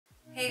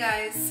Hey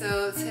guys,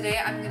 so today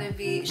I'm going to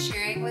be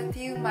sharing with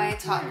you my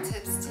top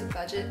tips to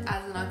budget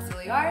as an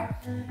auxiliar.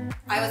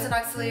 I was an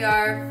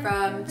auxiliar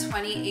from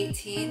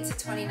 2018 to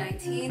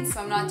 2019,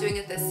 so I'm not doing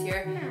it this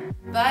year,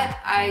 but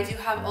I do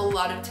have a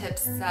lot of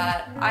tips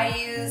that I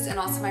used and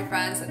also my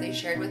friends that they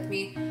shared with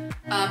me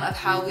of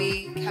how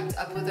we kept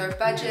up with our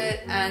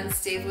budget and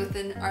stayed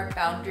within our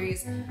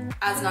boundaries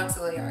as an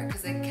auxiliar,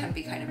 because it can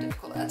be kind of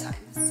difficult at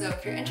times. So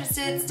if you're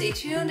interested, stay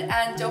tuned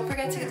and don't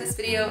forget to give this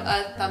video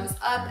a thumbs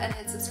up and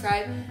hit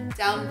subscribe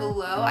down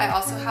below. I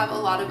also have a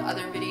lot of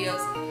other videos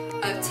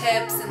of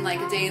tips and like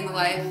a day in the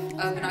life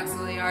of an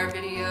auxiliar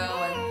video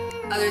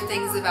and other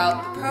things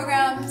about the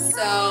program,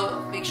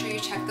 so make sure you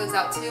check those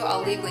out too.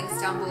 I'll leave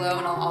links down below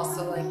and I'll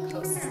also like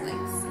post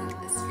links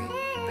in this screen.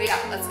 But yeah,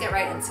 let's get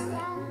right into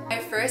it. My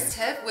first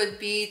tip would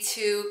be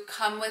to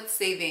come with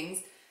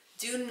savings.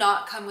 Do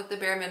not come with the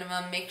bare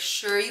minimum. Make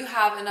sure you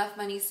have enough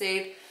money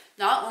saved,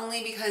 not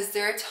only because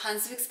there are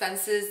tons of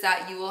expenses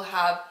that you will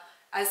have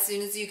as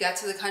soon as you get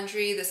to the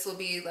country. This will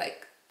be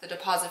like the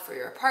deposit for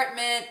your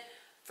apartment,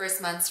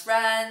 first month's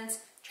rent,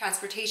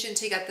 transportation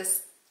to get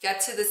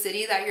to the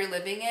city that you're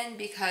living in,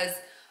 because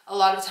a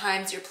lot of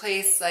times your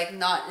place like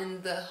not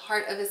in the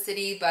heart of a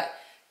city but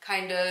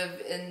kind of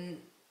in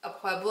a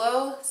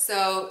pueblo,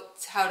 so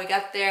how to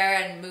get there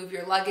and move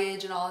your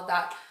luggage and all of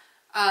that.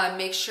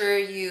 Make sure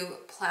you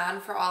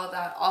plan for all of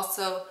that.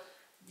 Also,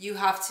 you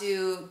have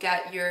to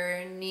get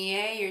your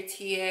NIE, your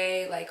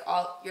TA, like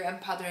all your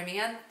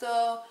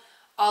empadronamiento.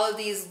 All of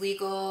these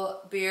legal,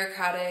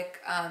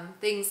 bureaucratic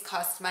things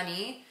cost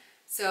money.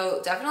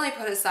 So definitely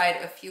put aside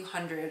a few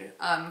hundred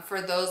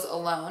for those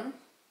alone.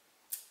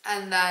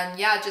 And then,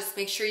 yeah, just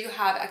make sure you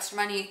have extra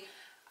money.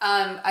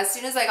 As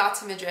soon as I got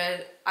to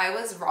Madrid, I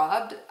was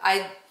robbed.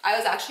 I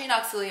was actually an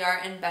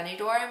auxiliar in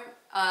Benidorm,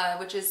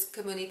 which is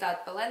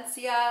Comunidad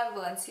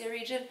Valencia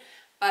region.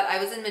 But I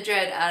was in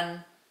Madrid and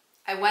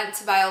I went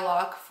to buy a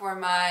lock for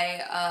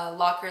my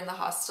locker in the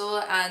hostel,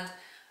 and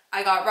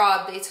I got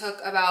robbed. They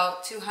took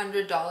about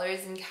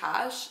 $200 in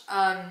cash,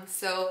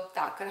 so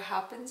that could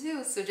happen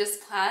too. So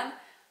just plan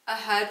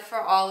ahead for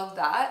all of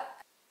that.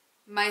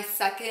 My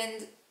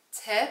second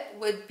tip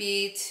would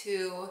be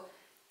to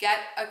get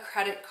a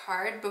credit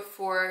card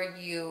before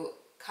you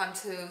come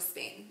to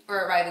Spain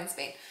or arrive in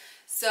Spain.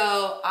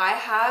 So I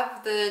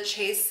have the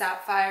Chase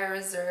Sapphire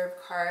Reserve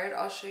card.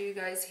 I'll show you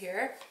guys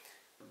here.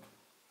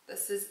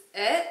 This is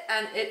it,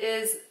 and it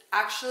is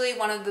actually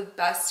one of the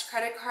best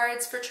credit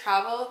cards for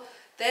travel.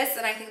 This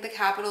and I think the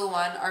Capital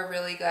one are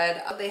really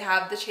good. They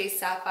have the Chase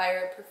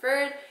Sapphire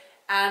Preferred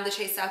and the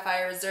Chase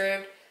Sapphire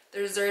Reserved. The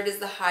Reserved is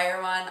the higher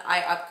one.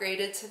 I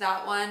upgraded to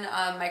that one.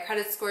 My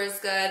credit score is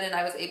good and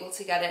I was able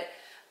to get it.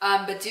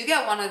 But do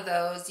get one of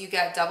those. You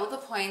get double the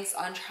points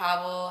on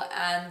travel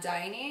and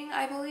dining,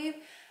 I believe.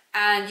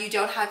 And you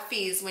don't have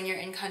fees when you're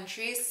in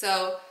country.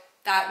 So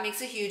that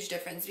makes a huge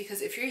difference,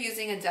 because if you're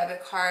using a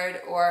debit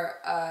card or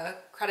a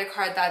credit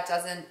card that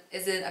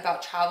isn't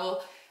about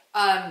travel,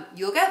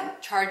 you'll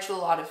get charged a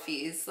lot of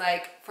fees.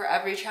 Like for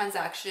every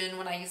transaction,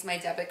 when I use my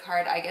debit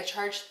card, I get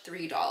charged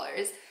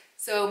 $3.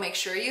 So make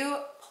sure you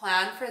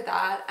plan for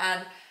that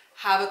and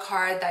have a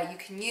card that you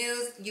can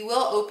use. You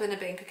will open a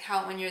bank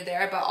account when you're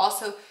there, but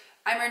also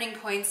I'm earning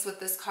points with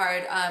this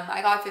card.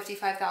 I got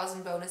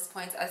 55,000 bonus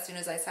points as soon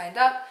as I signed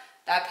up.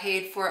 That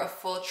paid for a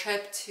full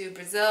trip to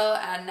Brazil,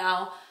 and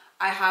now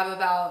I have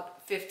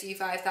about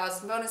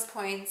 55,000 bonus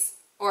points,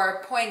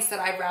 or points that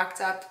I've racked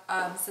up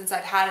since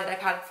I've had it. I've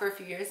had it for a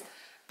few years,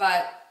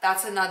 but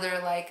that's another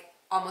like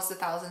almost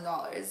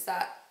 $1,000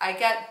 that I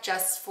get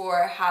just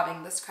for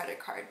having this credit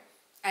card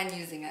and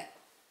using it.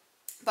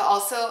 But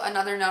also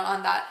another note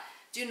on that,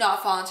 do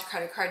not fall into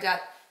credit card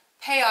debt.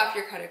 Pay off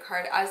your credit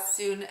card as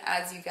soon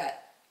as you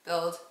get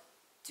billed.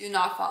 Do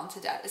not fall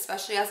into debt,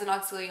 especially as an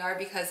auxiliar,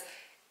 because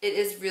it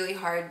is really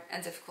hard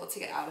and difficult to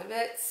get out of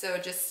it. So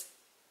just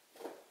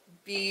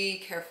be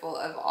careful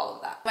of all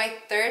of that. My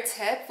third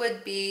tip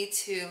would be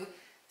to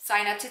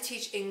sign up to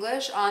teach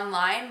English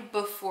online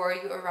before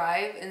you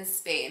arrive in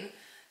Spain.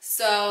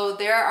 So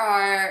there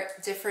are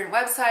different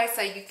websites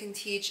that you can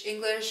teach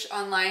English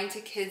online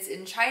to kids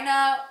in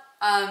China.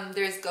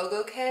 There's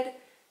GoGo Kid,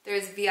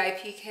 there's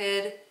VIP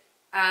Kid,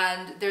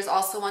 and there's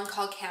also one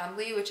called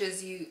Cambly, which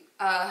is you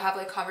have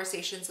like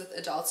conversations with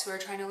adults who are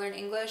trying to learn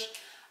English.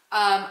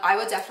 I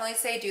would definitely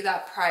say do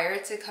that prior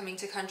to coming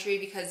to country,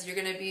 because you're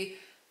going to be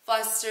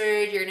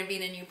flustered, you're going to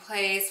be in a new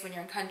place when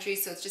you're in country,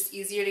 so it's just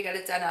easier to get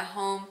it done at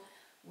home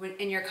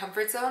in your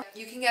comfort zone.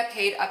 You can get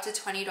paid up to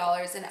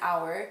 $20 an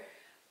hour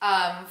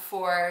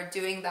for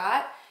doing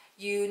that.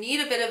 You need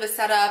a bit of a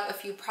setup, a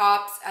few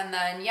props, and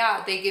then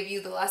yeah, they give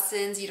you the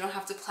lessons. You don't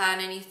have to plan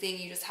anything,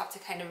 you just have to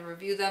kind of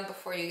review them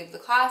before you give the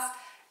class,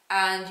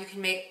 and you can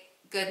make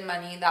good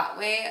money that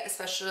way,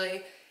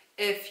 especially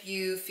if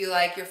you feel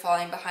like you're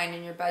falling behind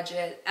in your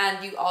budget.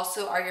 And you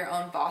also are your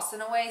own boss in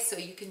a way, so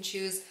you can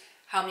choose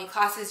how many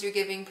classes you're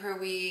giving per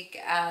week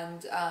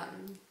and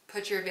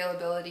put your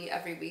availability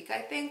every week, I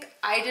think.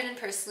 I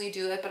didn't personally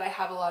do it, but I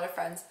have a lot of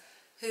friends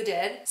who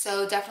did.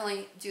 So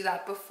definitely do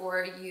that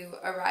before you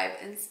arrive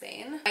in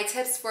Spain. My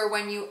tips for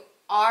when you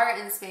are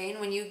in Spain,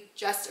 when you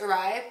just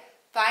arrive,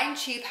 find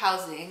cheap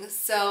housing.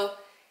 So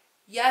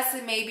yes,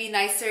 it may be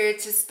nicer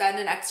to spend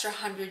an extra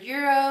 100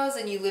 euros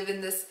and you live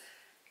in this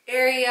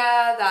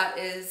area that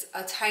is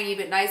a tiny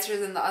bit nicer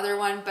than the other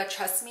one, but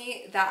trust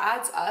me, that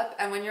adds up.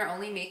 And when you're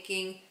only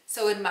making,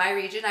 so in my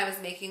region, I was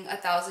making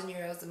 1,000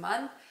 euros a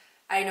month.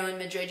 I know in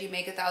Madrid you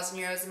make 1,000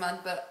 euros a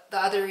month, but the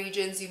other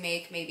regions you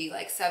make maybe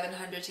like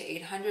 700 to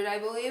 800, I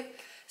believe.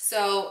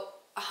 So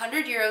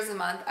 100 euros a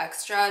month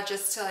extra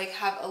just to like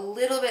have a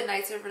little bit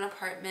nicer of an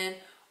apartment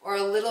or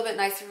a little bit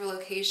nicer of a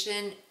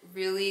location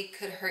really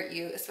could hurt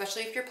you,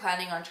 especially if you're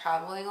planning on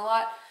traveling a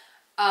lot.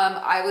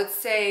 I would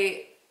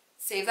say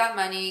save that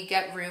money,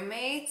 get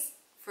roommates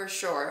for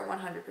sure,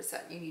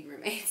 100% you need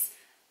roommates.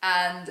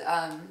 And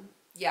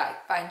yeah,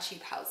 find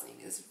cheap housing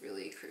is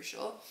really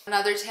crucial.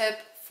 Another tip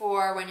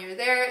for when you're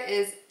there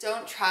is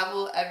don't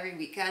travel every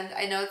weekend.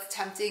 I know it's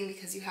tempting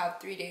because you have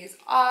 3 days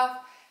off,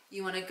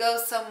 you want to go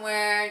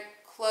somewhere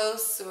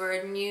close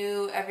or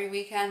new every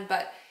weekend,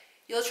 but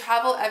you'll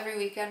travel every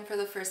weekend for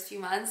the first few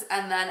months,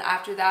 and then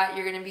after that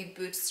you're going to be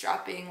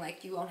bootstrapping.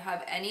 Like you won't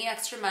have any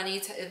extra money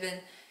to even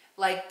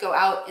like go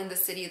out in the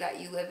city that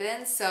you live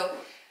in. So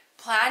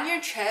plan your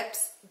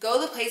trips,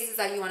 go the places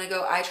that you want to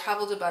go. I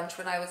traveled a bunch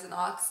when I was in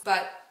Auxiliar,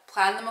 but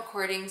plan them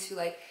according to,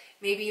 like,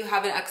 maybe you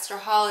have an extra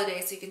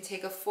holiday so you can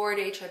take a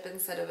 4-day trip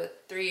instead of a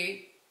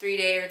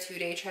 3-day or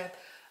 2-day trip.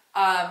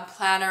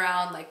 Plan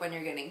around like when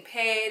you're getting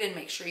paid and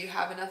make sure you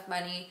have enough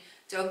money.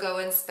 Don't go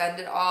and spend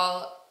it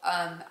all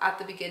at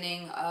the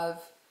beginning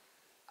of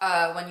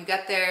when you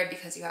get there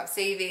because you have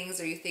savings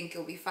or you think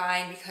you'll be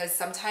fine, because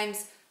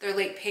sometimes they're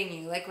late paying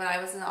you. Like when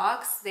I was in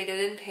Auxiliar, they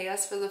didn't pay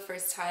us for the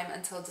first time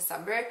until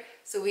December.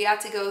 So we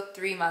had to go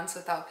 3 months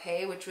without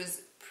pay, which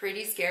was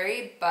pretty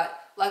scary, but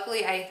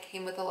luckily I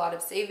came with a lot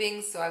of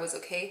savings, so I was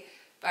okay.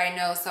 But I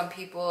know some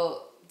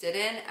people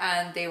didn't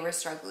and they were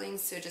struggling,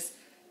 so just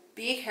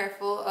be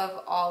careful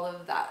of all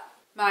of that.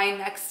 My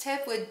next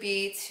tip would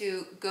be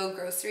to go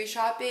grocery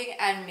shopping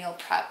and meal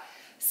prep.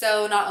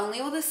 So not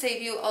only will this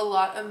save you a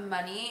lot of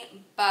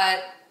money,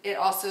 but it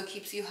also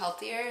keeps you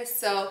healthier.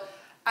 So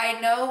I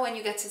know when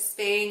you get to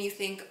Spain, you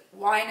think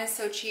wine is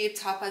so cheap,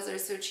 tapas are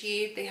so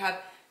cheap. They have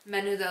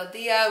menu del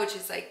dia, which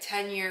is like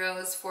 10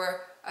 euros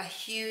for a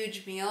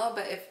huge meal.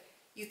 But if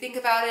you think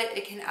about it,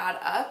 it can add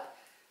up.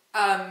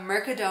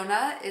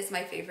 Mercadona is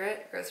my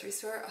favorite grocery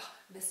store. Oh,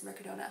 I miss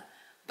Mercadona.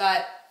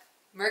 But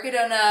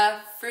Mercadona,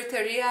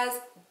 fruterias,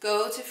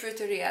 go to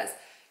fruterias.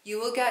 You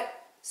will get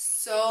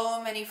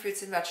so many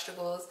fruits and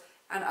vegetables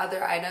and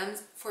other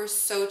items for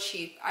so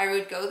cheap. I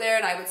would go there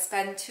and I would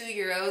spend 2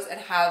 euros and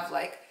have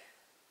like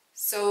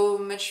so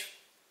much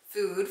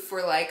food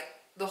for like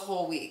the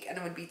whole week, and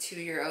it would be 2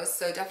 euros.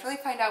 So definitely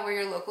find out where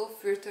your local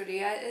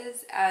fruteria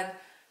is, and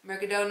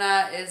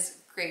Mercadona is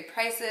great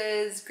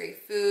prices,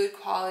 great food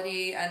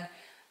quality, and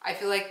I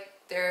feel like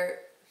their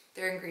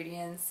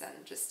ingredients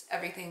and just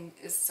everything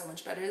is so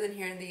much better than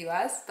here in the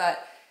US. But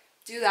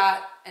do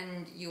that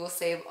and you will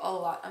save a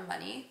lot of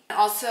money. And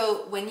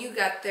also, when you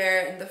get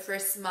there in the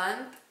first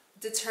month,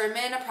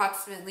 determine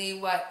approximately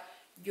what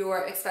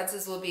your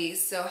expenses will be.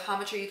 So how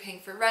much are you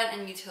paying for rent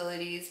and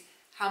utilities?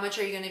 How much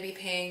are you going to be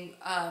paying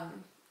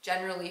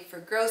generally for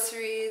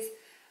groceries?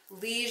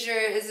 Leisure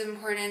is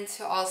important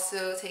to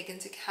also take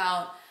into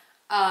account.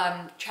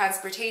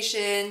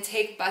 Transportation,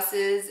 take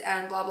buses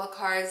and blah blah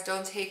cars.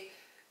 Don't take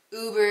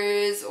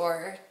Ubers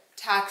or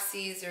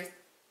taxis or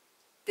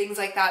things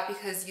like that,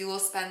 because you will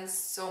spend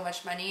so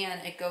much money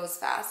and it goes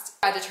fast.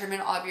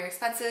 Determine all of your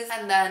expenses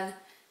and then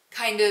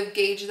kind of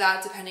gauge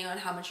that depending on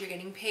how much you're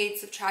getting paid,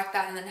 subtract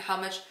that, and then how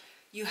much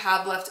you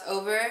have left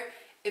over.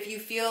 If you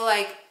feel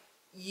like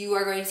you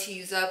are going to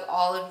use up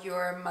all of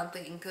your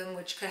monthly income,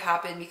 which could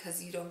happen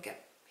because you don't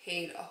get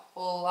paid a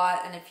whole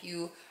lot, and if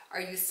you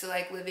are used to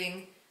like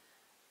living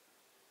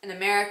in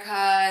America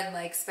and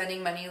like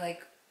spending money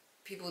like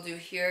people do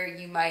here,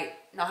 you might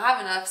not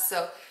have enough.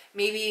 So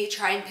maybe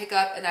try and pick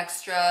up an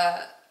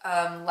extra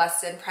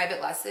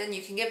private lesson.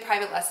 You can get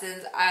private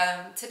lessons.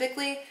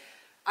 Typically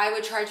I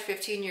would charge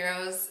 15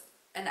 euros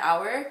an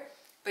hour,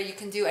 but you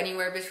can do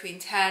anywhere between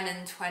 10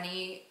 and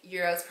 20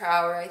 euros per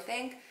hour, I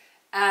think.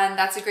 And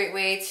that's a great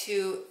way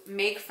to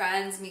make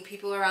friends, meet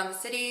people around the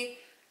city,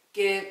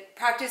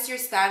 practice your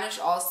Spanish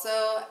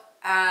also,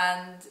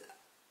 and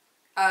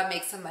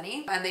make some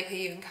money. And they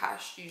pay you in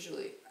cash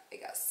usually, I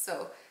guess.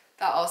 So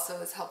that also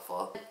is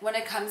helpful. When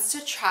it comes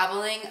to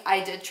traveling,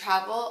 I did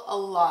travel a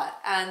lot,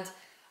 and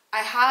I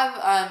have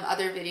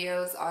other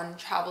videos on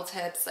travel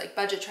tips, like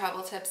budget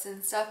travel tips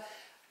and stuff,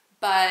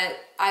 but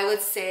I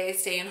would say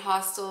stay in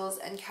hostels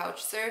and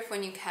couch surf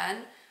when you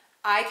can.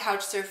 I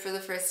couch surfed for the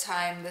first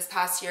time this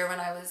past year when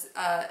I was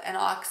in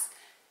Auxiliar,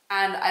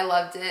 and I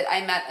loved it.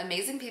 I met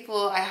amazing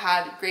people. I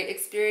had great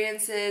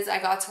experiences. I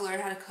got to learn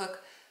how to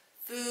cook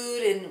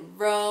food in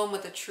Rome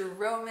with a true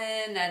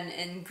Roman, and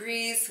in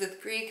Greece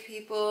with Greek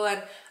people,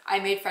 and I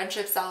made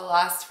friendships that will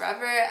last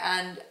forever,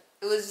 and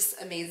it was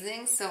just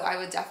amazing. So I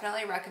would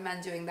definitely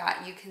recommend doing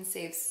that. You can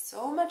save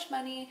so much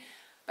money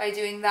by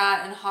doing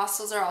that, and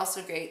hostels are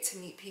also great to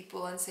meet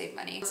people and save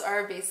money. Those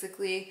are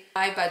basically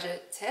my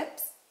budget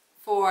tips.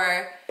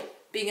 for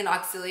being an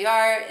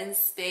auxiliar in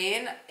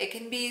Spain. It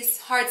can be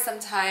hard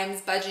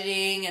sometimes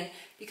budgeting, and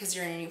because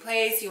you're in a new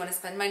place, you want to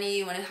spend money,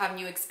 you want to have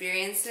new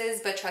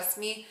experiences, but trust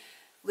me,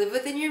 live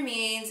within your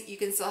means. You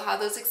can still have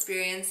those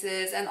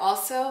experiences. And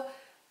also,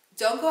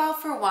 don't go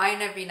out for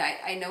wine every night.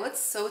 I know it's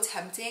so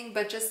tempting,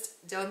 but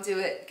just don't do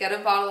it. Get a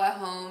bottle at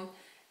home,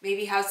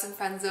 maybe have some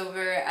friends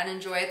over and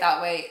enjoy it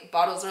that way.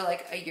 Bottles are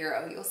like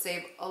 €1. You'll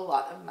save a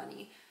lot of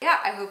money. Yeah,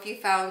 I hope you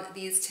found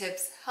these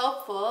tips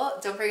helpful.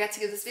 Don't forget to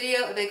give this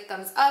video a big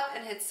thumbs up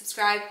and hit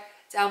subscribe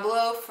down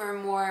below for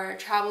more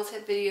travel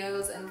tip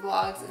videos and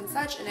vlogs and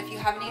such. And if you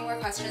have any more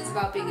questions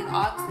about being an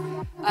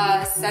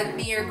aux, send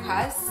me your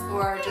requests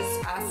or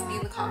just ask me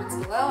in the comments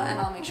below and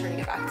I'll make sure to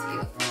get back to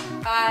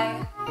you.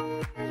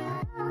 Bye!